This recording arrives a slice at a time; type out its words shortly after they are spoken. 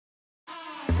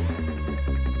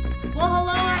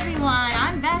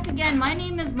again. My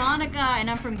name is Monica, and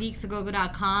I'm from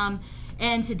geeksagogo.com.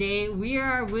 And today we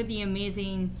are with the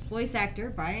amazing voice actor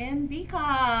Brian Beacock.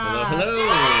 Hello, hello.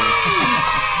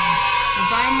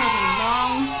 Brian has a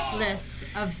long list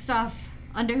of stuff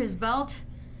under his belt.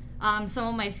 Some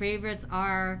of my favorites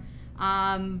are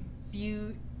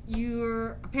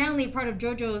you're apparently part of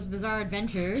JoJo's Bizarre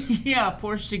Adventures. Yeah,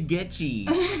 poor Shigechi.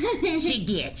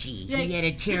 Shigechi. Yeah. He had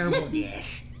a terrible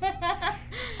death.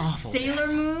 Awful. Sailor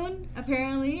Moon,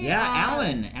 apparently. Yeah,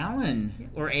 Alan,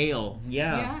 or Ale.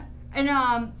 Yeah. And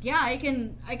I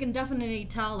can definitely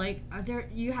tell, like,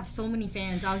 you have so many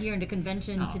fans out here in the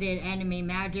convention today at Anime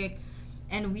Magic,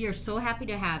 and we are so happy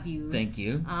to have you. Thank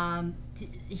you.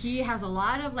 He has a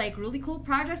lot of like really cool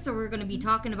projects that we're going to be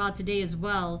talking about today as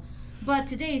well. But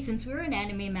today, since we're in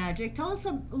Anime Magic, tell us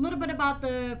a little bit about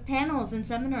the panels and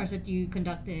seminars that you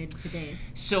conducted today.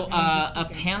 So a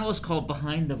panel is called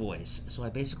Behind the Voice. So I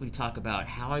basically talk about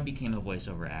how I became a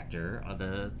voiceover actor,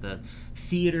 the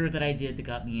theater that I did that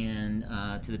got me in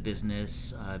to the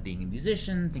business, being a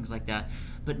musician, things like that.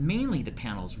 But mainly the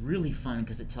panel is really fun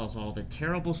because it tells all the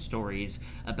terrible stories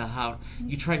about how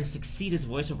you try to succeed as a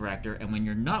voiceover actor, and when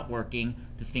you're not working,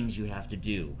 the things you have to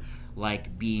do.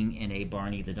 Like being in a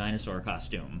Barney the Dinosaur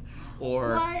costume.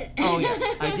 Or, what? Oh,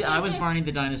 yes. I was Barney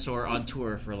the Dinosaur on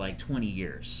tour for like 20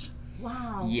 years.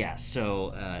 Wow. Yeah,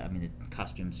 so, the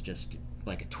costume's just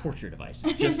like a torture device.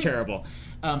 It's just terrible.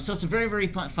 So it's a very, very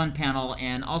fun panel,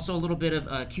 and also a little bit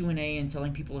of Q&A and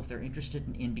telling people if they're interested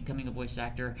in becoming a voice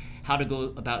actor, how to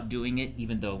go about doing it,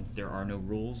 even though there are no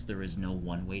rules. There is no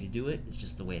one way to do it. It's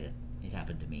just the way that it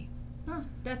happened to me. Huh,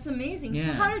 that's amazing. Yeah.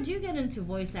 So how did you get into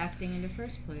voice acting in the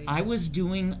first place? I was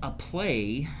doing a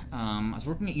play. I was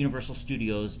working at Universal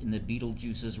Studios in the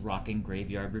Beetlejuice's Rockin'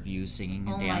 Graveyard Review, singing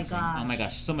and dancing. Oh my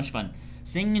gosh, so much fun.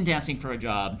 Singing and dancing for a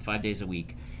job, 5 days a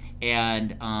week.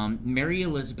 And Mary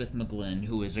Elizabeth McGlynn,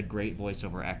 who is a great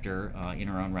voiceover actor in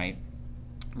her own right,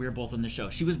 we were both in the show.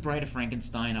 She was Bride of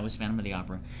Frankenstein, I was Phantom of the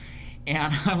Opera.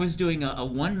 And I was doing a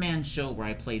one-man show where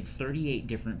I played 38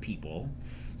 different people.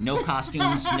 No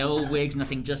costumes, no wigs,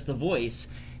 nothing, just the voice.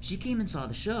 She came and saw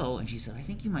the show, and she said, I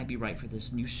think you might be right for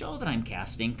this new show that I'm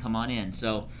casting. Come on in.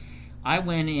 So I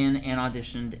went in and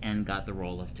auditioned and got the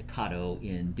role of Takato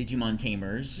in Digimon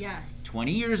Tamers. Yes.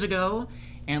 20 years ago.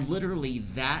 And literally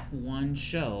that one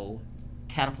show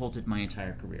catapulted my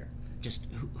entire career. Just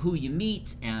who you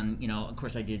meet, and, of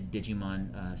course I did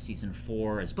Digimon Season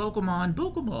 4 as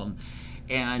Bokomon,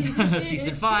 and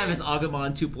Season 5 as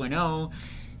Agumon 2.0.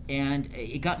 And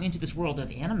it got me into this world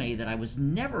of anime that I was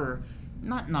never,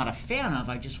 not a fan of,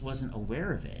 I just wasn't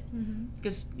aware of it.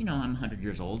 Because, I'm 100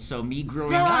 years old, so me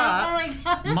growing up,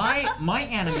 my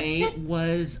anime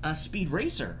was a Speed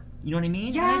Racer. You know what I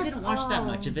mean? Yes. And I didn't watch that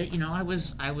much of it. I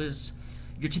was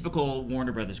your typical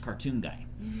Warner Brothers cartoon guy.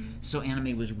 So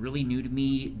anime was really new to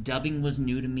me. Dubbing was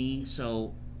new to me.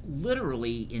 So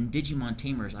literally in Digimon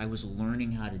Tamers, I was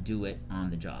learning how to do it on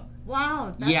the job.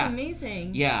 Wow, that's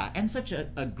amazing. Yeah, and such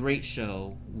a great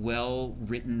show, well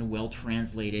written, well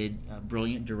translated,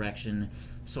 brilliant direction.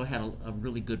 So I had a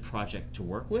really good project to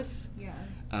work with. Yeah.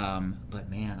 But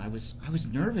man, I was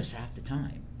nervous half the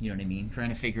time. You know what I mean? Trying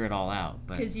to figure it all out.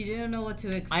 Because you didn't know what to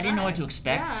expect. I didn't know what to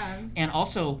expect. Yeah. And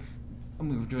also,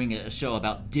 we were doing a show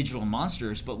about digital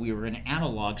monsters, but we were an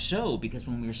analog show because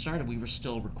when we started, we were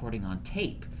still recording on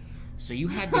tape. So you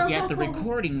had to get the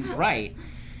recording right.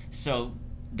 So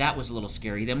that was a little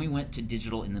scary. Then we went to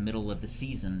digital in the middle of the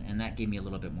season, and that gave me a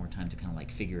little bit more time to kind of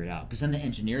like figure it out. Because then the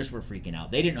engineers were freaking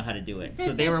out. They didn't know how to do it.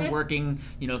 So they were working,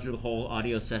 through the whole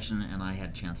audio session, and I had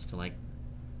a chance to like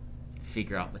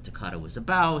figure out what Takato was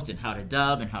about and how to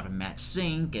dub and how to match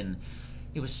sync, and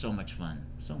it was so much fun.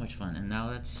 So much fun. And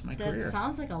now that's my career. That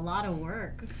sounds like a lot of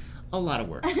work. A lot of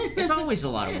work. It's always a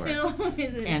lot of work. It always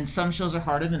is. And some shows are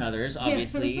harder than others,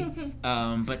 obviously.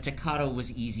 But Takato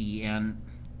was easy, and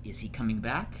is he coming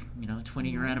back?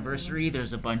 20-year anniversary.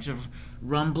 There's a bunch of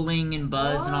rumbling and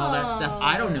buzz and all that stuff.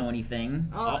 I don't know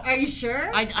anything. Oh, are you sure?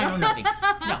 I know nothing.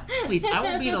 No, please, I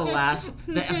will be the last.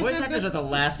 The voice actors are the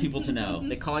last people to know.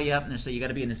 They call you up and they say, you got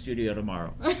to be in the studio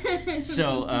tomorrow.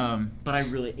 So, but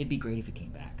it'd be great if it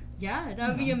came back. Yeah, that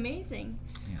would be amazing.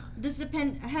 Yeah.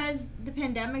 Has the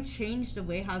pandemic changed the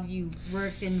way how you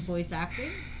worked in voice acting?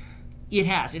 It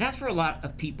has. It has for a lot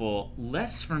of people.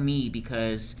 Less for me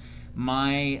because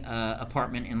my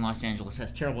apartment in Los Angeles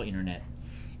has terrible internet.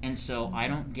 And so I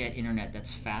don't get internet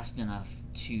that's fast enough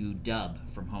to dub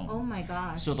from home. Oh my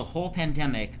gosh. So the whole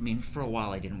pandemic, for a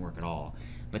while I didn't work at all.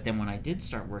 But then when I did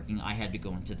start working, I had to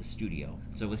go into the studio.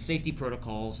 So with safety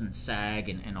protocols and SAG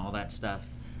and all that stuff,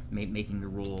 making the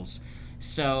rules.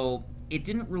 So it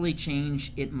didn't really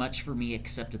change it much for me,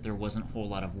 except that there wasn't a whole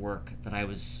lot of work that I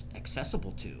was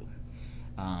accessible to.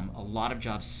 A lot of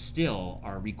jobs still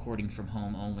are recording from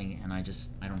home only, and I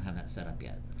don't have that set up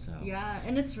yet. So yeah,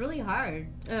 and it's really hard.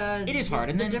 It is hard,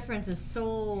 and the difference is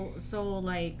so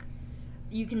like,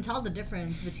 you can tell the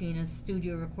difference between a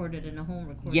studio recorded and a home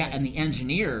recorded. Yeah, and the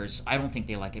engineers, I don't think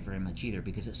they like it very much either,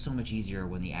 because it's so much easier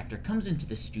when the actor comes into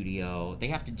the studio. They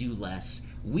have to do less.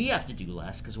 We have to do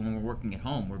less, because when we're working at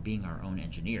home, we're being our own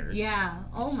engineers. Yeah.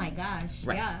 Oh my gosh.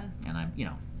 Right. Yeah. And I'm,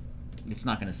 it's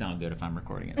not going to sound good if I'm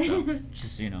recording it, so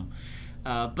just so you know.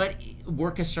 But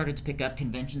work has started to pick up.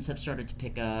 Conventions have started to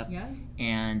pick up. Yeah.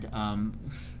 And,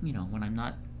 when I'm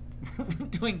not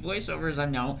doing voiceovers,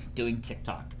 I'm now doing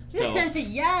TikTok. So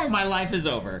yes, my life is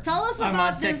over. Tell us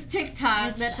about this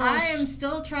TikTok that I am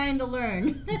still trying to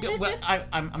learn. Well,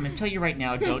 I'm going to tell you right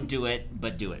now, don't do it,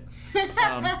 but do it.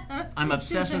 I'm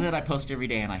obsessed with it. I post every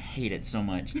day, and I hate it so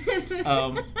much.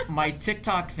 My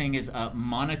TikTok thing is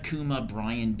Monokuma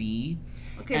Brian B.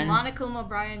 Okay, and Monokuma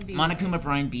Brian B. Monokuma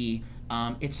Brian B.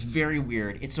 It's very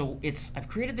weird. I've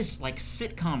created this like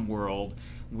sitcom world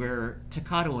where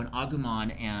Takato and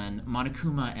Agumon and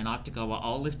Monokuma and Akutagawa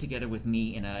all live together with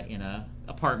me in a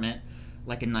apartment,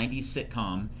 like a 90s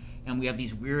sitcom, and we have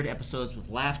these weird episodes with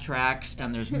laugh tracks,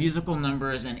 and there's musical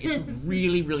numbers, and it's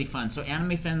really, really fun. So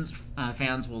anime fans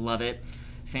will love it.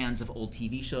 Fans of old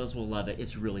TV shows will love it.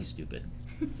 It's really stupid.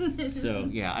 So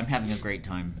yeah, I'm having a great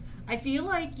time. I feel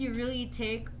like you really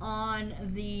take on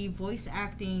the voice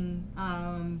acting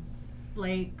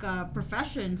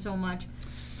profession so much.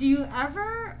 Do you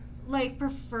ever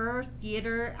prefer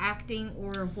theater acting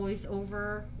or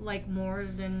voiceover more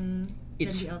than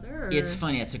the other? Or? It's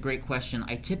funny. It's a great question.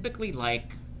 I typically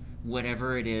like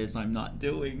whatever it is I'm not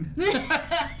doing.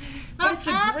 But it's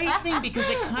a great thing because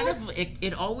it kind of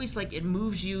it always it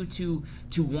moves you to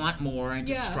want more and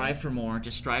to strive for more, to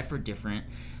strive for different.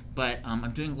 But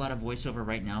I'm doing a lot of voiceover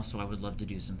right now, so I would love to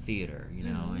do some theater,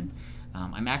 and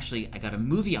I got a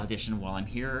movie audition while I'm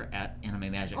here at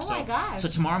Anime Magic. Oh my gosh! So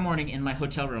tomorrow morning in my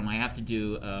hotel room, I have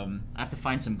to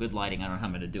find some good lighting. I don't know how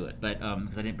I'm going to do it, but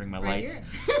because I didn't bring my lights.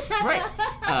 Right.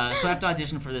 So I have to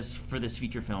audition for this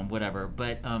feature film, whatever.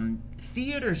 But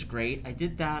theater's great. I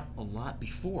did that a lot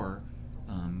before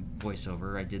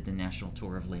voiceover. I did the national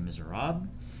tour of Les Miserables.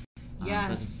 Yes. So I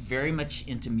was very much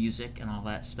into music and all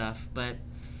that stuff, but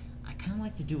I kind of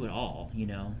like to do it all,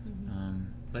 Mm-hmm.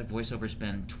 But voiceover's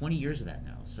been 20 years of that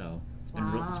now, so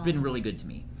it's been really good to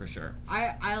me, for sure.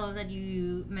 I love that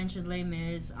you mentioned Les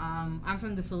Mis. I'm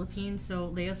from the Philippines, so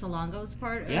Lea Salonga's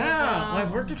part of... Yeah,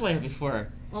 I've worked with Lea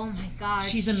before. Oh my gosh.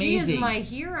 She's amazing. She is my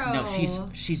hero. No,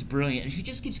 she's brilliant. And she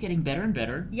just keeps getting better and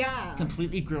better. Yeah.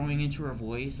 Completely growing into her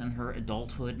voice and her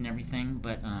adulthood and everything.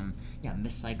 But,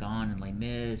 Miss Saigon and Les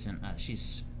Mis, and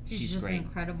she's just great.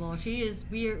 Incredible. She is.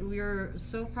 We're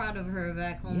so proud of her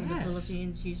back home in the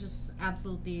Philippines. She's just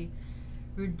absolutely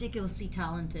ridiculously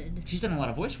talented. She's done a lot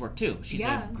of voice work too. She's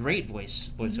a great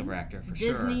voiceover actor for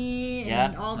sure. Disney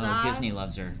and all that. Disney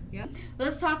loves her. Yeah.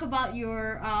 Let's talk about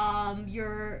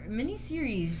your mini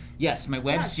series. Yes, my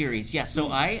web series. Yeah.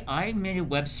 So I made a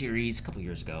web series a couple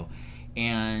years ago,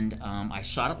 and I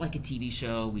shot it like a TV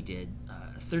show. We did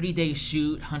 30-day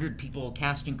shoot, 100 people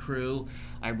cast and crew.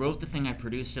 I wrote the thing, I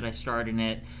produced it, I starred in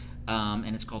it,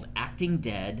 and it's called Acting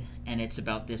Dead, and it's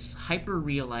about this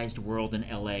hyper-realized world in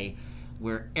LA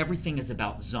where everything is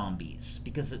about zombies,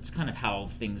 because it's kind of how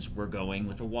things were going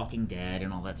with The Walking Dead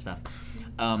and all that stuff.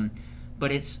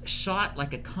 But it's shot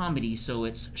like a comedy, so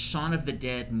it's Shaun of the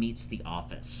Dead meets The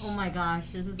Office. Oh my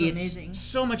gosh, this is amazing. It's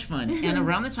so much fun. And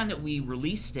around the time that we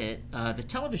released it, the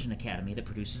Television Academy that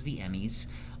produces the Emmys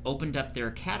opened up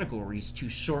their categories to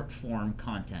short form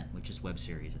content, which is web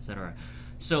series, etc.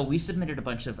 So we submitted a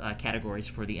bunch of categories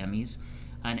for the Emmys.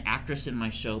 An actress in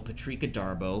my show, Patrika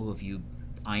Darbo, who if you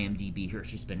IMDb her,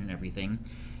 she's been in everything.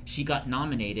 She got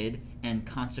nominated and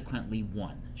consequently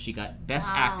won. She got Best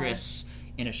Actress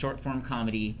in a short form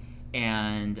comedy,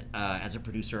 and as a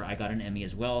producer I got an Emmy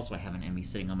as well, so I have an Emmy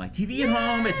sitting on my TV at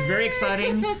home. It's very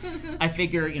exciting. I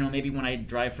figure maybe when I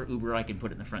drive for Uber I can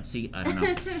put it in the front seat. I don't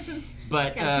know,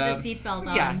 but gotta put a seatbelt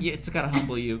on. Yeah, it's gotta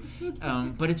humble you.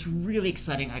 But it's really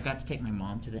exciting. I got to take my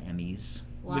mom to the Emmys,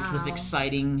 which was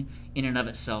exciting in and of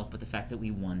itself, but the fact that we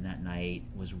won that night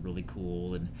was really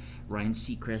cool, and Ryan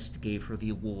Seacrest gave her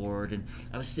the award, and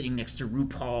I was sitting next to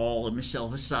RuPaul and Michelle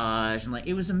Visage, and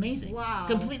it was amazing. Wow.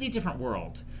 Completely different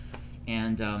world.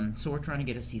 And so we're trying to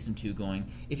get a season 2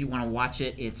 going. If you want to watch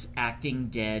it, it's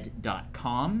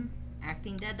actingdead.com.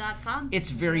 Actingdead.com? It's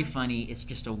very funny. It's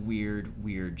just a weird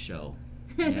show.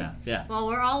 Yeah. Well,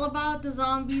 we're all about the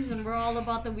zombies and we're all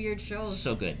about the weird shows.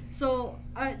 So good. So,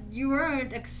 you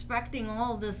weren't expecting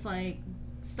all this, like,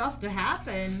 stuff to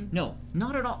happen. No,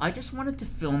 not at all. I just wanted to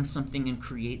film something and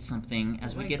create something.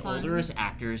 As we get older as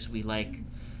actors, we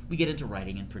get into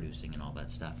writing and producing and all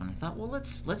that stuff. And I thought, well,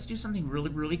 let's do something really,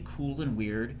 really cool and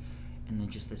weird. And then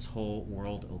just this whole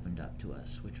world opened up to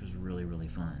us, which was really, really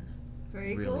fun.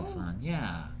 Very really cool. Fun,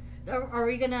 yeah. Are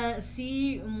we gonna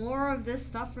see more of this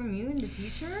stuff from you in the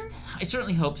future? I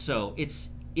certainly hope so. It's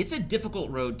a difficult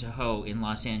road to hoe in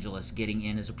Los Angeles, getting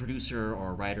in as a producer or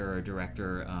a writer or a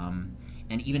director.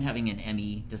 And even having an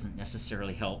Emmy doesn't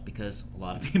necessarily help because a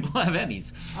lot of people have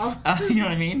Emmys. Oh. You know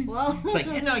what I mean? Well. It's like,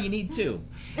 no, you need two.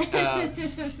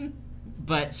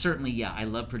 But certainly, yeah, I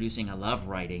love producing, I love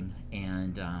writing,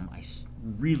 and I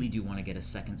really do want to get a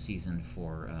second season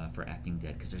for Acting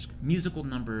Dead, because there's musical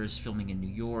numbers, filming in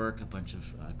New York, a bunch of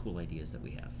cool ideas that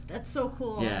we have. That's so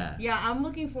cool. Yeah. Yeah, I'm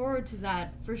looking forward to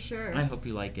that, for sure. I hope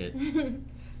you like it.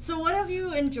 So what have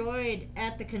you enjoyed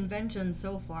at the convention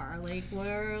so far? Like, what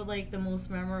are, like, the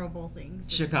most memorable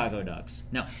things? Chicago dogs.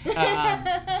 No.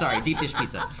 Sorry, deep dish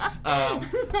pizza.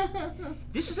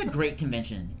 This is a great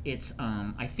convention. It's,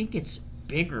 I think it's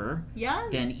bigger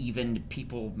than even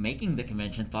people making the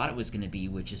convention thought it was going to be,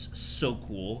 which is so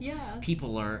cool. Yeah.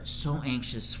 People are so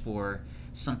anxious for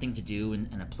something to do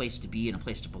and a place to be and a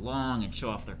place to belong and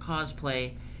show off their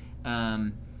cosplay.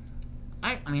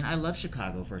 I mean, I love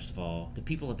Chicago, first of all. The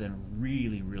people have been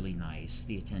really, really nice.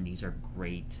 The attendees are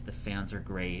great. The fans are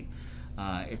great.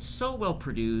 It's so well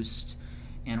produced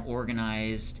and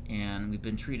organized, and we've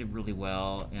been treated really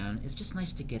well. And it's just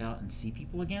nice to get out and see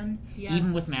people again,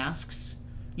 even with masks,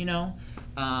 you know,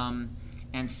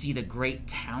 and see the great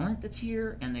talent that's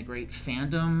here and the great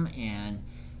fandom and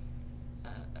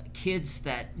kids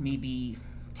that maybe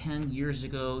 10 years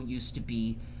ago used to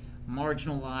be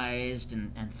marginalized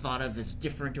and thought of as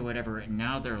different or whatever, and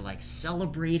now they're like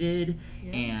celebrated.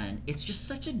 And it's just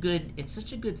such a good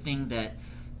thing that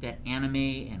anime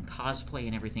and cosplay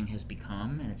and everything has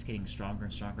become, and it's getting stronger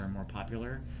and stronger and more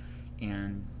popular.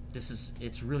 And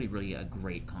it's really, really a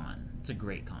great con. It's a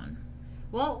great con.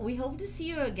 Well, we hope to see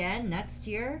you again next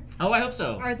year. Oh, I hope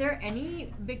so. Are there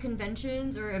any big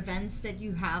conventions or events that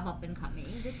you have up and coming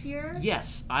this year?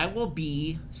 Yes, I will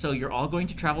be. So you're all going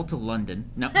to travel to London.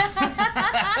 No. Hey,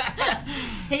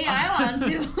 I want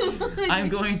to. I'm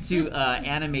going to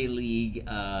Anime League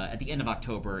at the end of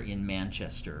October in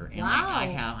Manchester. And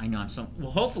wow. I know I'm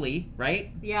well, hopefully,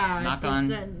 right? Yeah. Knock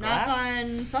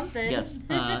on something. Yes.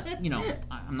 You know,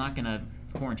 I'm not going to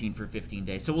quarantine for 15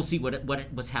 days, so we'll see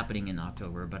what's happening in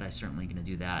October, but I'm certainly going to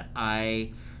do that.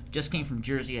 I just came from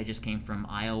Jersey, I just came from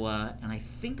Iowa, and I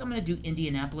think I'm going to do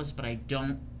Indianapolis, but I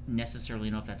don't necessarily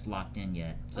know if that's locked in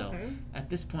yet. So at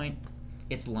this point,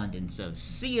 it's London, so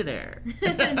see you there.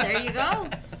 There you go.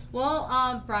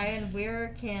 Well, Brian,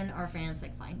 where can our fans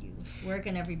find you? Where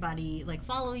can everybody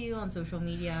follow you on social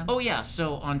media? Oh yeah,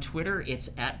 so on Twitter it's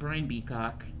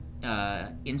 @BrianBeacock.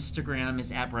 Instagram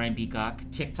is @BrianBeacock,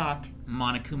 TikTok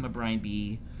Monokuma Brian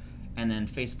B, and then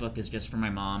Facebook is just for my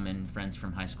mom and friends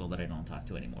from high school that I don't talk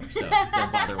to anymore, so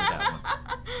don't bother with that one.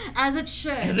 As it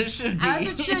should. As it should be. As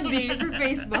it should be for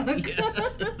Facebook.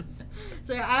 Yes.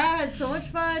 So I had so much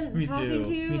fun talking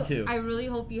to you. Me too. I really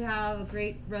hope you have a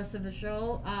great rest of the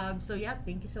show. So yeah,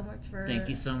 thank you so much for. Thank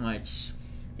you so much.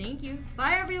 Thank you.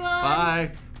 Bye everyone.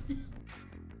 Bye.